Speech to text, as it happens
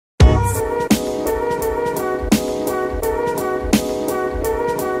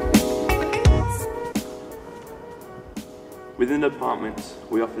Within the department,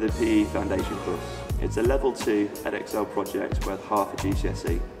 we offer the PE Foundation course. It's a Level 2 Edexcel project worth half a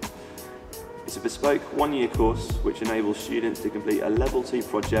GCSE. It's a bespoke one-year course which enables students to complete a Level 2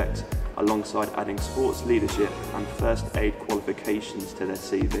 project alongside adding sports leadership and first aid qualifications to their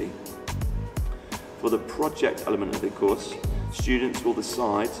CV. For the project element of the course, students will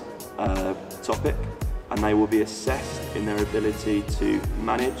decide a topic and they will be assessed in their ability to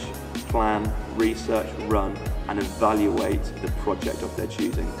manage, plan, research, run and evaluate the project of their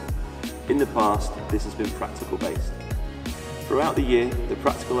choosing. In the past, this has been practical based. Throughout the year, the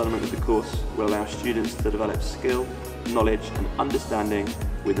practical element of the course will allow students to develop skill, knowledge and understanding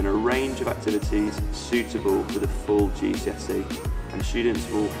within a range of activities suitable for the full GCSE, and students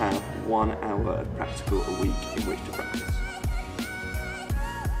will have 1 hour of practical a week in which to practice.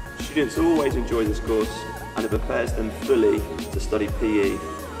 Students always enjoy this course and it prepares them fully to study PE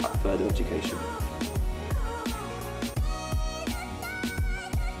at further education.